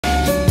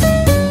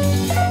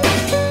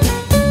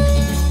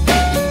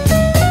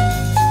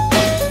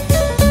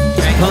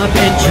pump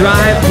and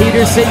drive.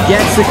 Peterson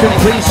gets the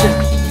completion.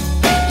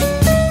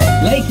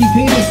 Lakey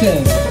Peterson.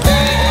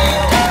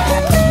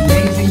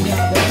 Amazing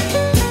job.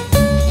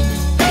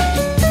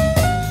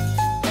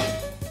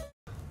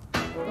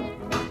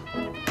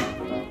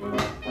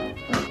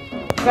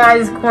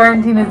 Guys,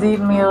 quarantine is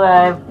eating me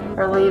alive.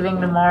 We're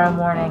leaving tomorrow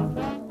morning.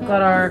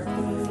 Got our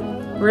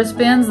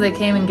wristbands. They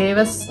came and gave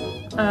us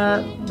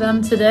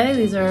them today.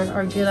 These are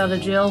our get out of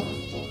jail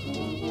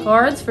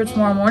cards for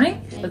tomorrow morning.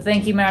 But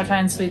thank you,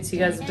 Maritime Suites. You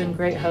guys have been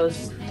great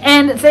hosts.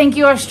 And thank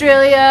you,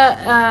 Australia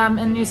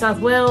and New South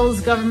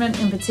Wales government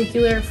in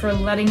particular, for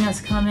letting us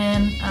come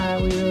in.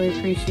 We really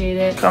appreciate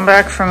it. Come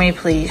back for me,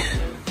 please.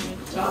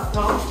 Stop.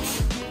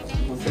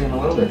 We'll see you in a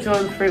little bit.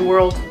 Enjoy the free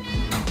world.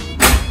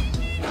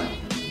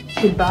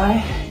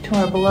 Goodbye to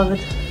our beloved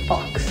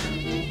fox.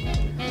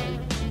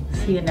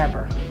 See you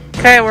never.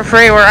 Okay, we're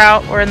free. We're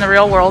out. We're in the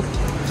real world.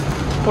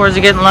 Boards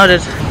are getting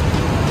loaded.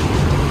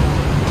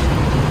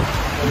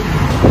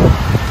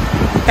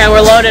 Okay,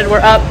 we're loaded.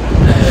 We're up.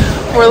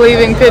 We're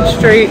leaving Pitt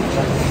Street.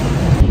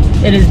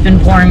 It has been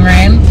pouring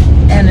rain,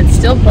 and it's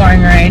still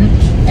pouring rain.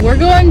 We're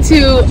going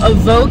to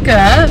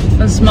Avoca,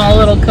 a small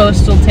little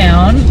coastal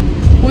town.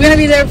 We're gonna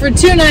be there for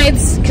 2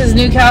 nights because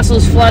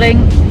Newcastle's flooding,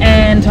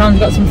 and Tom's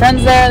got some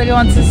friends there that he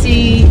wants to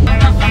see.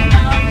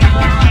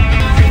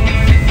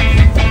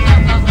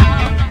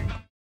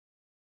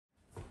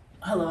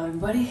 Hello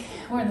everybody,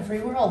 we're in the free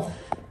world.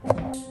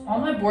 All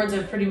my boards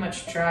are pretty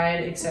much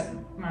dried except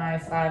my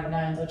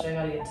 5.9s, which I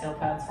gotta get tail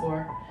pads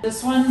for.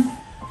 This one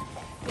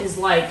is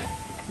like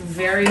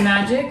very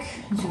magic.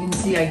 As you can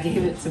see, I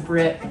gave it to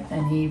Britt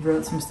and he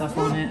wrote some stuff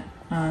on it.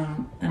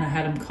 And I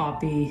had him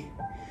copy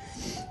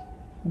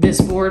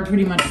this board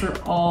pretty much for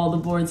all the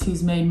boards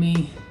he's made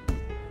me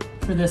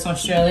for this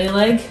Australia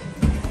leg.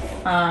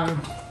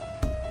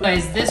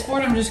 Guys, this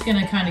board I'm just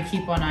gonna kind of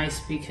keep on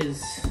ice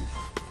because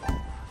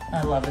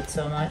I love it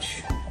so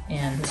much,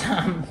 and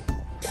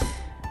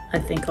I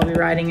think I'll be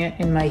riding it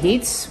in my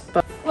heats.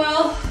 But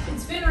well,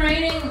 it's been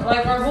raining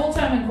like our whole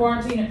time in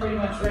quarantine. It pretty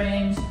much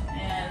rained,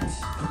 and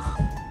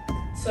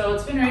so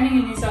it's been raining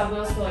in New South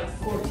Wales for like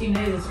 14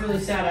 days. It's really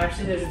sad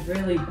actually. There's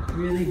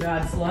really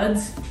bad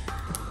floods.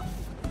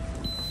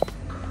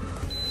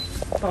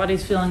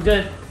 Body's feeling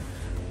good.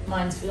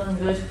 Mine's feeling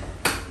good.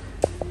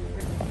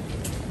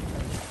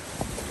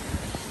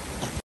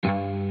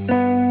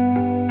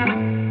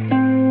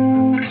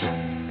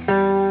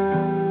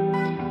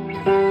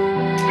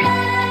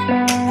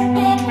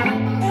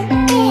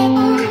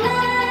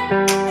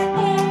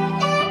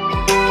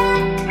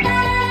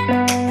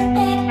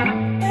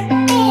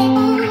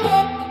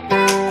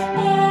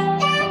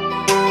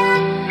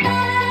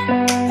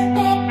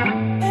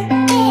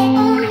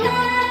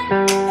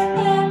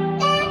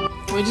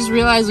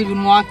 Realize we've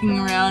been walking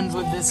around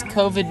with this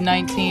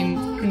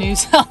COVID-19 New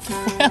South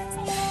Wales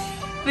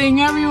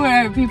thing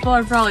everywhere. People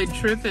are probably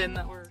tripping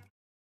that we're...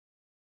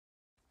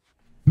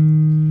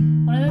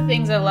 One of the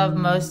things I love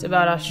most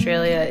about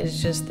Australia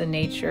is just the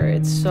nature.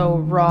 It's so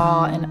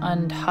raw and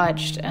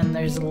untouched, and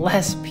there's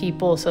less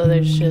people, so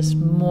there's just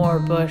more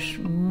bush,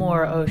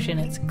 more ocean.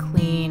 It's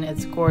clean,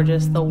 it's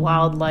gorgeous. The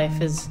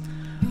wildlife is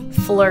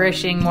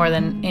flourishing more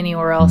than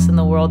anywhere else in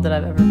the world that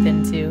I've ever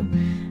been to.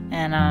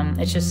 And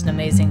it's just an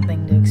amazing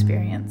thing to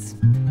experience.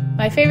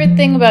 My favorite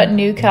thing about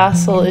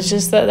Newcastle is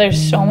just that there's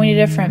so many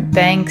different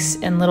banks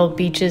and little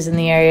beaches in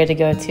the area to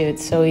go to.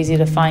 It's so easy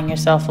to find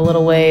yourself a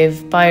little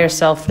wave by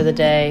yourself for the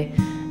day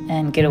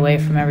and get away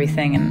from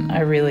everything, and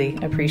I really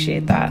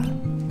appreciate that.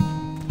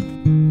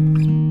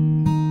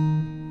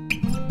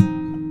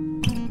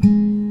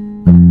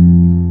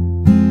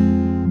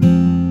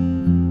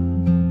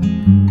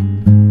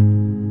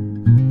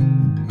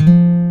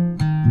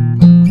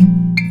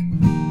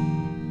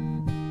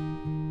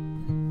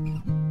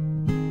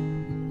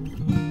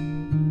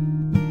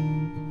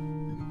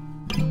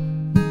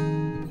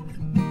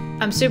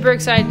 I'm super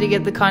excited to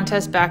get the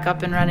contest back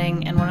up and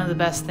running, and one of the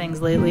best things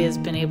lately has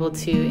been able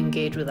to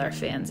engage with our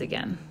fans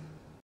again.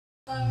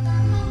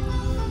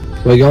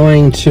 We're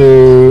going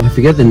to, I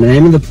forget the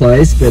name of the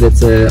place, but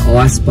it's an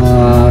ice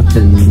bath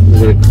and we've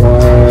got a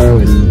cryo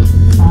and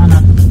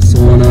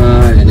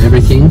sauna and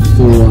everything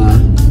for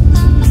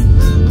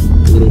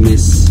little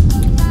Miss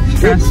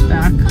Stress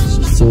back.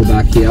 It's all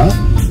back here.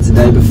 It's the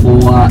day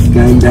before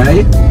game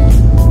day,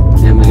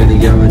 and we're going to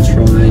go and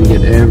try and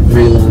get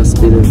every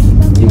last bit of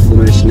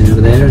inflammation out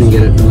of there and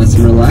get it nice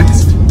and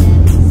relaxed.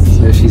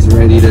 So she's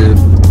ready to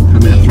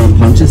come out throwing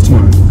punches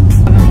tomorrow.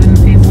 I haven't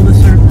been able to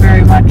surf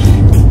very much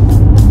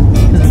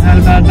because I've had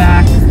a bad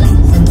back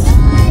since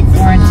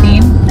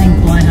quarantine.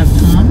 Thankful I have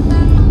Tom,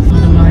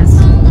 otherwise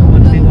I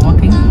wouldn't be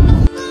walking.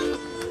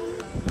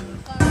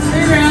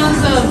 3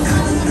 rounds of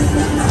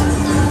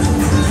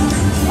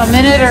a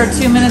minute or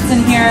 2 minutes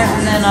in here,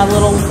 and then a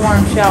little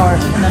warm shower,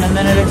 and then a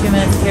minute or 2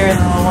 minutes here, and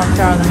then a little warm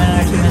shower, and then a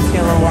minute or 2 minutes here,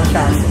 a little warm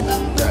shower.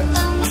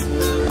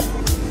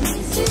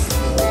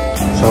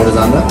 Shoulders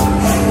under.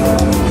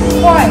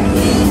 Why?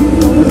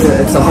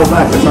 It's the whole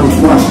back, we're trying to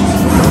flush.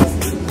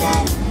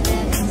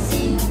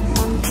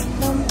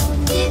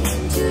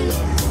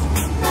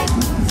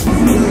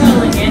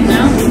 Rolling in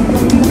now.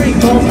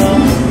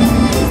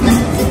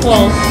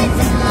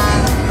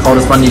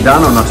 Coldest one you've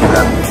done or not too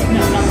bad? No,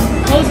 no.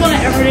 The coldest one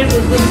I ever did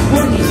was when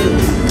Courtney did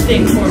this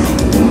thing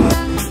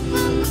for me.